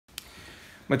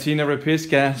Martina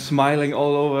Repiska smiling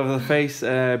all over the face,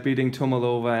 beating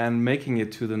Tomalova and making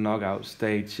it to the knockout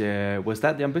stage. Was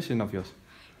that the ambition of yours?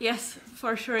 Yes,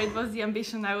 for sure it was the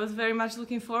ambition. I was very much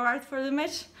looking forward for the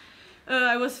match.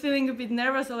 I was feeling a bit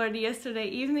nervous already yesterday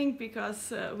evening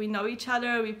because we know each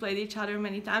other, we played each other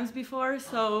many times before,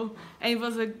 and it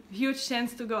was a huge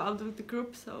chance to go out of the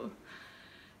group, so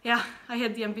yeah, I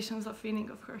had the ambitions of winning,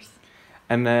 of course.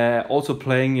 And also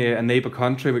playing a neighbor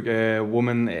country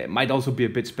woman might also be a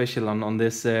bit special on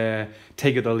this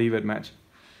take it or leave it match.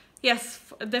 Yes,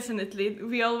 definitely.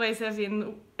 We always have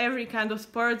in every kind of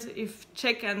sport, if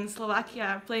Czech and Slovakia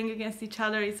are playing against each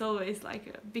other, it's always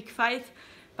like a big fight.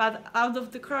 But out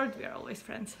of the crowd, we are always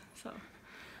friends. So,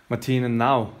 Martina,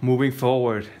 now moving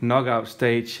forward, knockout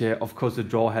stage. Of course, the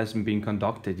draw hasn't been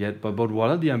conducted yet. But what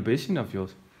are the ambitions of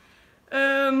yours?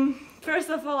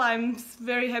 First of all, I'm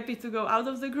very happy to go out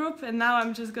of the group, and now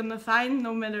I'm just gonna find,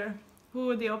 no matter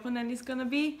who the opponent is gonna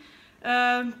be.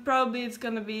 Probably it's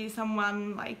gonna be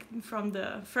someone like from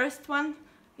the first one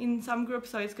in some group,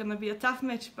 so it's gonna be a tough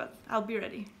match, but I'll be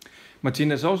ready.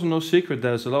 Martina, it's also no secret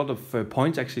there's a lot of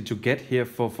points actually to get here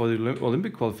for the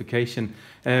Olympic qualification.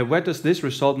 Where does this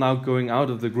result now going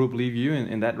out of the group leave you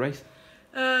in that race?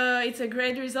 It's a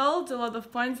great result, a lot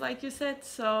of points like you said,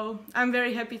 so I'm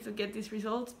very happy to get this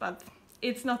result, but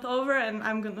it's not over and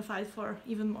I'm gonna fight for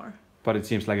even more. But it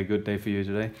seems like a good day for you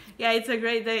today. Yeah, it's a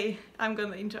great day. I'm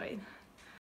gonna enjoy it.